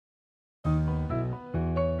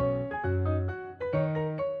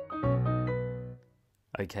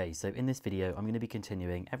Okay, so in this video, I'm going to be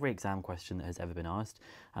continuing every exam question that has ever been asked,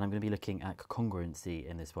 and I'm going to be looking at congruency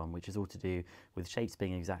in this one, which is all to do with shapes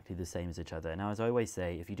being exactly the same as each other. Now, as I always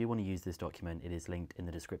say, if you do want to use this document, it is linked in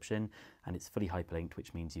the description, and it's fully hyperlinked,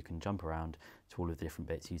 which means you can jump around to all of the different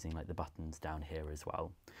bits using like the buttons down here as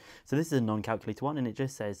well. So this is a non-calculator one, and it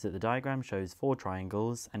just says that the diagram shows 4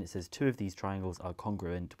 triangles, and it says 2 of these triangles are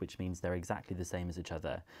congruent, which means they're exactly the same as each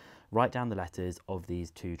other. Write down the letters of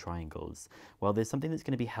these 2 triangles. Well, there's something that's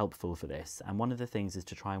going to be helpful for this, and one of the things is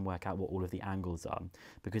to try and work out what all of the angles are,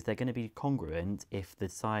 because they're going to be congruent if the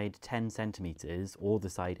side 10 centimeters or the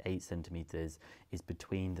side 8 centimeters is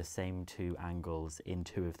between the same 2 angles in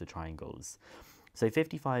 2 of the triangles. So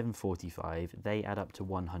 55 and 45, they add up to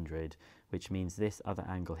 100, which means this other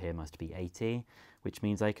angle here must be 80, which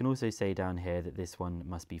means I can also say down here that this one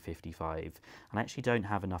must be 55. And I actually don't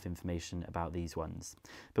have enough information about these ones.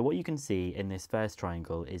 But what you can see in this first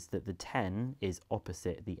triangle is that the 10 is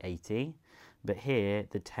opposite the 80, but here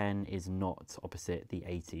the 10 is not opposite the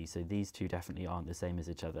 80, so these two definitely aren't the same as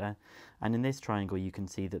each other. And in this triangle you can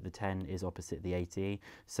see that the 10 is opposite the 80,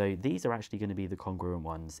 so these are actually going to be the congruent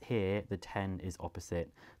ones. Here the 10 is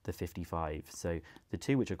opposite the 55, so the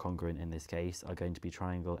 2 which are congruent in this case are going to be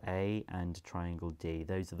triangle A and triangle D.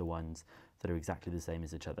 Those are the ones that are exactly the same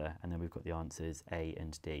as each other, and then we've got the answers A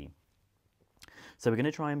and D. So we're going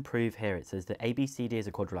to try and prove here. It says that ABCD is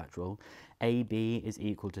a quadrilateral, AB is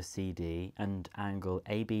equal to CD, and angle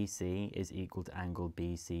ABC is equal to angle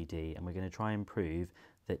BCD, and we're going to try and prove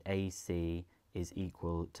that AC is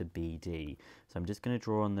equal to BD. So I'm just going to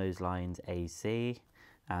draw on those lines AC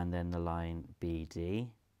and then the line BD,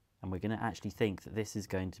 and we're going to actually think that this is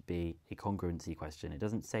going to be a congruency question. It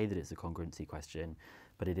doesn't say that it's a congruency question,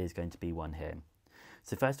 but it is going to be one here.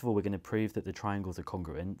 So first of all, we're going to prove that the triangles are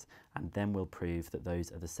congruent, and then we'll prove that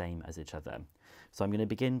those are the same as each other. So I'm going to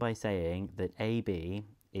begin by saying that AB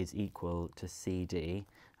is equal to CD,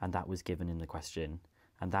 and that was given in the question,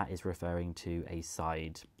 and that is referring to a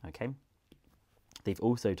side, okay? They've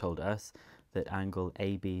also told us that angle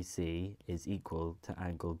ABC is equal to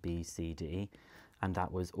angle BCD, and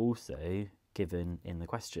that was also given in the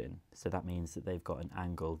question. So that means that they've got an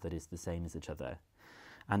angle that is the same as each other.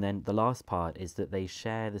 And then the last part is that they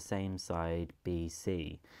share the same side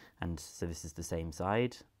BC, and so this is the same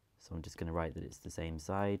side, so I'm just going to write that it's the same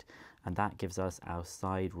side, and that gives us our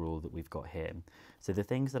side rule that we've got here. So the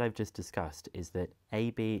things that I've just discussed is that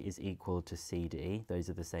AB is equal to CD, those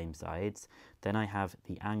are the same sides, then I have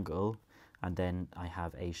the angle, and then I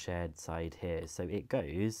have a shared side here, so it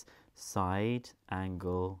goes side,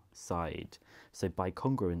 angle, side. So by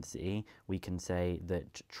congruency we can say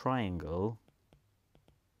that triangle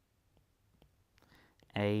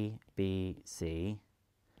ABC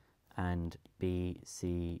and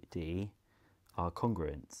BCD are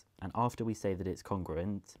congruent, and after we say that it's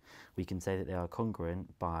congruent, we can say that they are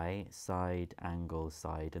congruent by side, angle,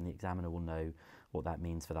 side, and the examiner will know what that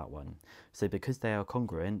means for that one. So because they are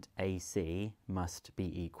congruent, AC must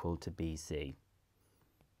be equal to BC.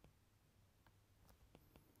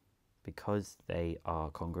 Because they are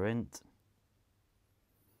congruent,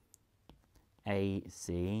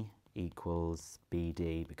 AC equals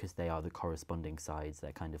BD, because they are the corresponding sides.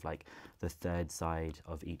 They're kind of like the third side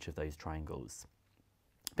of each of those triangles.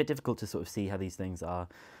 A bit difficult to sort of see how these things are,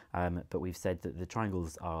 but we've said that the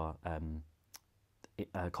triangles are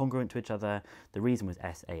congruent to each other. The reason was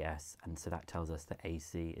SAS, and so that tells us that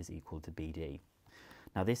AC is equal to BD.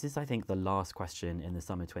 Now this is, I think, the last question in the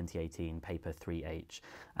summer 2018 paper 3H,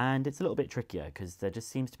 and it's a little bit trickier because there just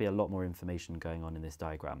seems to be a lot more information going on in this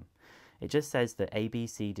diagram. It just says that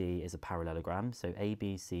ABCD is a parallelogram, so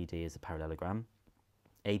ABCD is a parallelogram,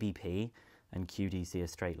 ABP and QDC are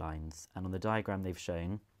straight lines, and on the diagram they've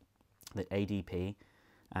shown that ADP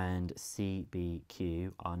and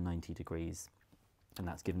CBQ are 90 degrees, and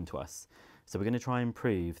that's given to us. So we're going to try and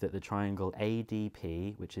prove that the triangle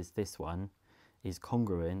ADP, which is this one, is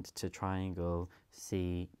congruent to triangle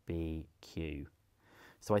CBQ.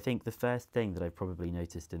 So I think the first thing that I've probably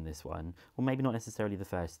noticed in this one, or maybe not necessarily the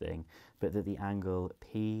first thing, but that the angle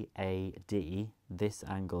PAD, this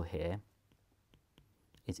angle here,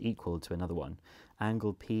 is equal to another one.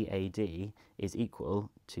 Angle PAD is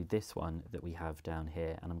equal to this one that we have down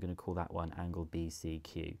here, and I'm going to call that one angle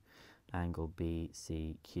BCQ. Angle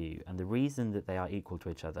BCQ. And the reason that they are equal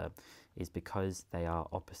to each other is because they are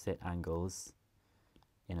opposite angles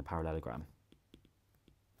in a parallelogram.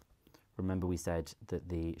 Remember we said that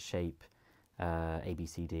the shape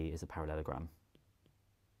ABCD is a parallelogram.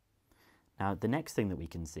 Now the next thing that we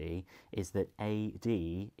can see is that AD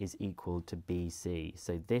is equal to BC.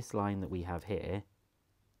 So this line that we have here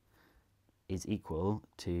is equal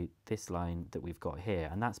to this line that we've got here,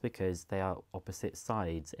 and that's because they are opposite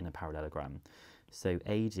sides in a parallelogram. So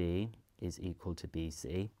AD is equal to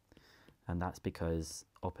BC, and that's because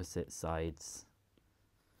opposite sides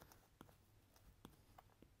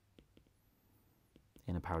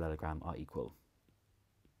in a parallelogram are equal.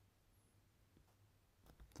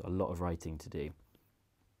 So a lot of writing to do.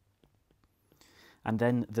 And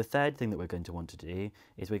then the third thing that we're going to want to do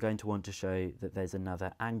is we're going to want to show that there's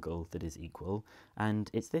another angle that is equal, and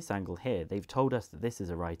it's this angle here. They've told us that this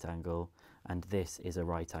is a right angle and this is a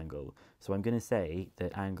right angle. So I'm going to say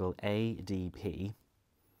that angle ADP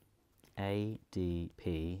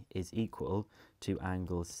is equal to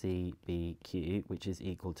angle CBQ, which is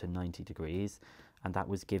equal to 90 degrees, and that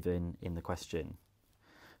was given in the question.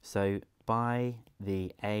 So by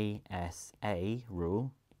the ASA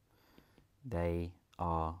rule, they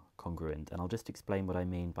are congruent. And I'll just explain what I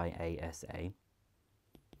mean by ASA.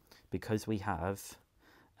 Because we have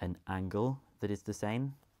an angle that is the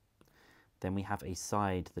same, then we have a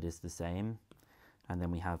side that is the same, and then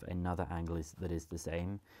we have another angle that is the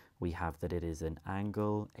same. We have that it is an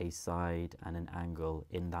angle, a side, and an angle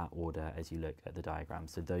in that order as you look at the diagram.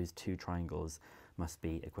 So those two triangles must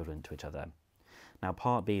be equivalent to each other. Now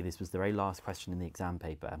part B, this was the very last question in the exam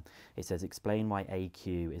paper. It says explain why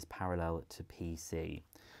AQ is parallel to PC.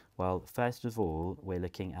 Well, first of all, we're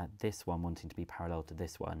looking at this one wanting to be parallel to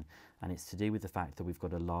this one, and it's to do with the fact that we've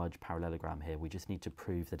got a large parallelogram here. We just need to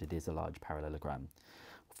prove that it is a large parallelogram.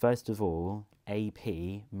 First of all, AP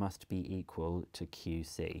must be equal to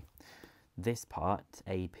QC. This part,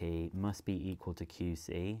 AP, must be equal to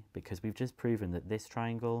QC because we've just proven that this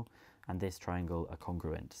triangle and this triangle are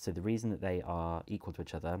congruent. So the reason that they are equal to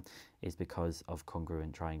each other is because of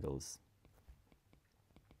congruent triangles.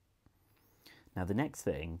 Now the next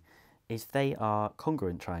thing is they are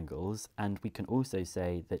congruent triangles, and we can also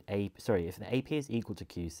say that if the AP is equal to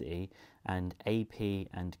QC and AP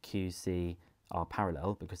and QC are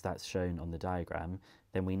parallel, because that's shown on the diagram,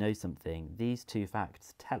 then we know something. These two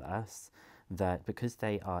facts tell us that because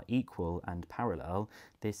they are equal and parallel,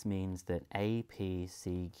 this means that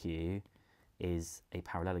APCQ is a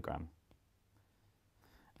parallelogram.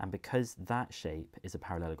 And because that shape is a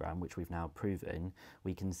parallelogram, which we've now proven,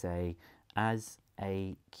 we can say as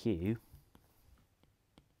AQ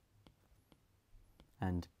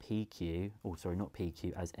and PQ, oh sorry, not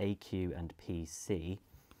PQ, as AQ and PC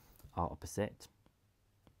are opposite,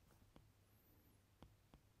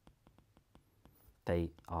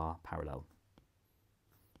 they are parallel,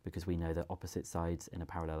 because we know that opposite sides in a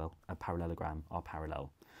parallelogram are parallel.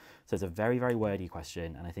 So it's a very, very wordy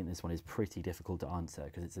question, and I think this one is pretty difficult to answer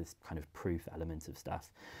because it's this kind of proof element of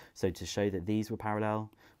stuff. So to show that these were parallel,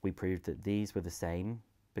 we proved that these were the same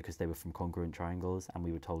because they were from congruent triangles, and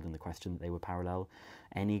we were told in the question that they were parallel.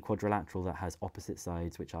 Any quadrilateral that has opposite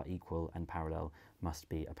sides which are equal and parallel must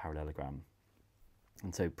be a parallelogram.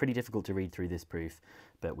 And so pretty difficult to read through this proof,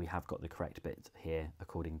 but we have got the correct bit here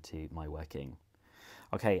according to my working.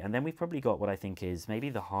 Okay, and then we've probably got what I think is maybe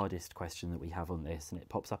the hardest question that we have on this, and it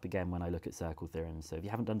pops up again when I look at circle theorems. So if you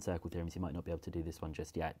haven't done circle theorems, you might not be able to do this one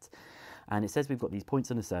just yet. And it says we've got these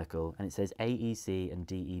points on a circle, and it says AEC and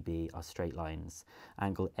DEB are straight lines.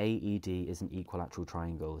 Angle AED is an equilateral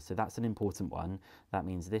triangle. So that's an important one. That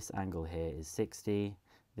means this angle here is 60,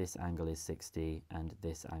 this angle is 60, and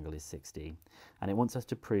this angle is 60. And it wants us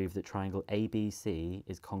to prove that triangle ABC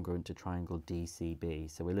is congruent to triangle DCB.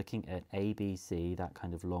 So we're looking at ABC, that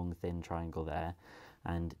kind of long, thin triangle there,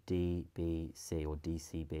 and DBC, or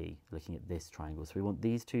DCB, looking at this triangle. So we want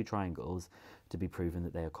these two triangles to be proven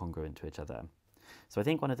that they are congruent to each other. So I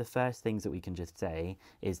think one of the first things that we can just say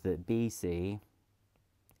is that BC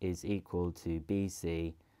is equal to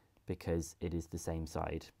BC because it is the same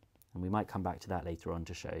side. And we might come back to that later on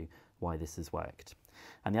to show why this has worked.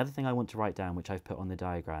 And the other thing I want to write down, which I've put on the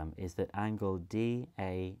diagram, is that angle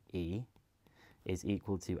DAE is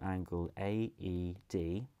equal to angle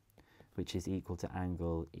AED, which is equal to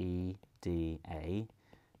angle EDA,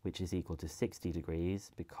 which is equal to 60 degrees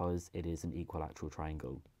because it is an equilateral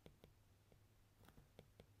triangle.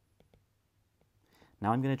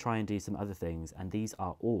 Now I'm going to try and do some other things, and these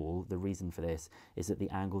are all, the reason for this is that the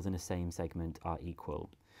angles in a same segment are equal.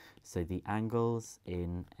 So the angles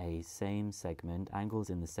in the same segment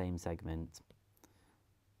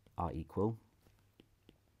are equal.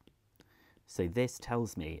 So this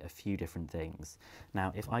tells me a few different things.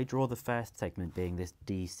 Now, if I draw the first segment being this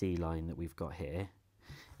DC line that we've got here,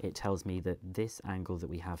 it tells me that this angle that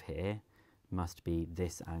we have here must be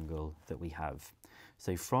this angle that we have.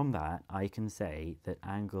 So from that, I can say that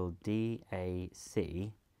angle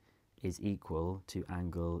DAC is equal to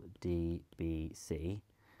angle DBC,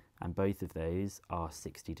 and both of those are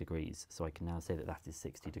 60 degrees. So I can now say that that is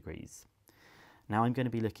 60 degrees. Now I'm going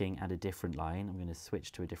to be looking at a different line. I'm going to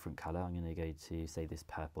switch to a different colour. I'm going to go to, say, this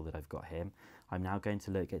purple that I've got here. I'm now going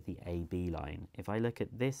to look at the AB line. If I look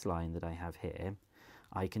at this line that I have here,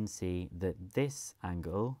 I can see that this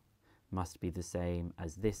angle must be the same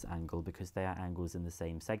as this angle because they are angles in the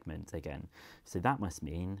same segment again. So that must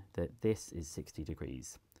mean that this is 60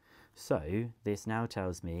 degrees. So this now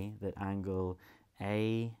tells me that angle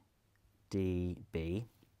ADB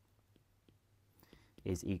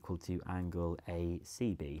is equal to angle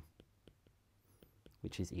ACB,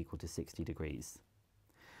 which is equal to 60 degrees.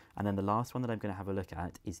 And then the last one that I'm going to have a look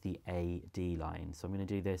at is the AD line. So I'm going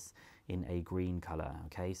to do this in a green colour.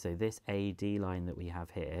 Okay, so this AD line that we have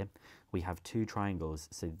here, we have two triangles.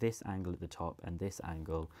 So this angle at the top and this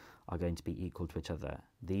angle are going to be equal to each other.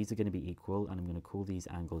 These are going to be equal, and I'm going to call these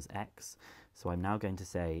angles X. So I'm now going to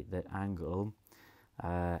say that angle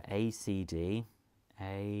ACD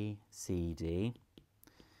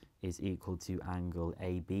is equal to angle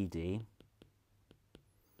ABD,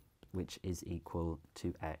 which is equal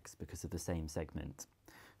to X because of the same segment.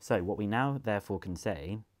 So what we now therefore can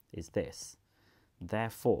say is this.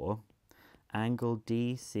 Therefore, angle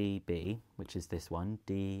DCB, which is this one,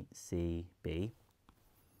 DCB,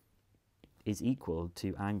 is equal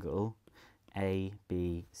to angle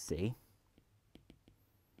ABC,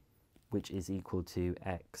 which is equal to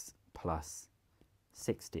X plus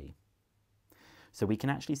 60. So we can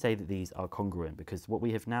actually say that these are congruent because what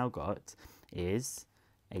we have now got is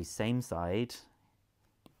a same side,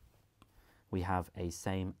 we have a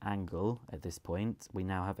same angle at this point, we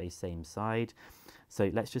now have a same side. So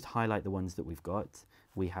let's just highlight the ones that we've got.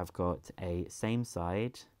 We have got a same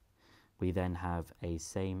side, we then have a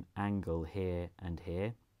same angle here and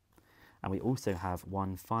here, and we also have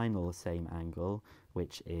one final same angle,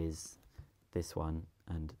 which is this one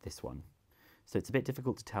and this one. So it's a bit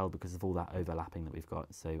difficult to tell because of all that overlapping that we've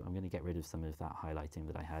got. So I'm going to get rid of some of that highlighting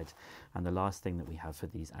that I had. And the last thing that we have for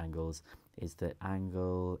these angles is that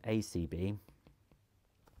angle ACB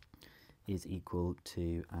is equal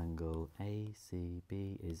to angle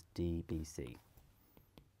ACB is DBC,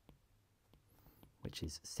 which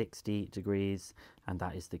is 60 degrees, and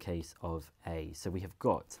that is the case of A. So we have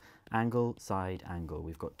got angle, side, angle.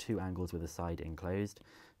 We've got two angles with a side enclosed.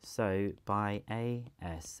 So by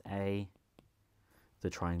ASA, the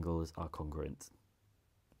triangles are congruent.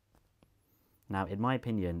 Now, in my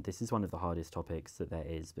opinion, this is one of the hardest topics that there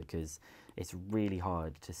is because it's really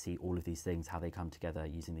hard to see all of these things, how they come together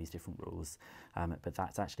using these different rules. But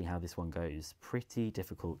that's actually how this one goes. Pretty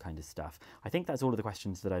difficult kind of stuff. I think that's all of the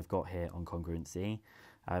questions that I've got here on congruency.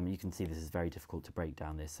 You can see this is very difficult to break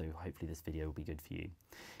down this, so hopefully this video will be good for you.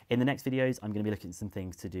 In the next videos, I'm going to be looking at some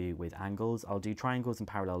things to do with angles. I'll do triangles and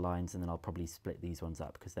parallel lines, and then I'll probably split these ones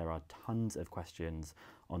up because there are tons of questions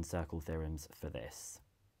on circle theorems for this.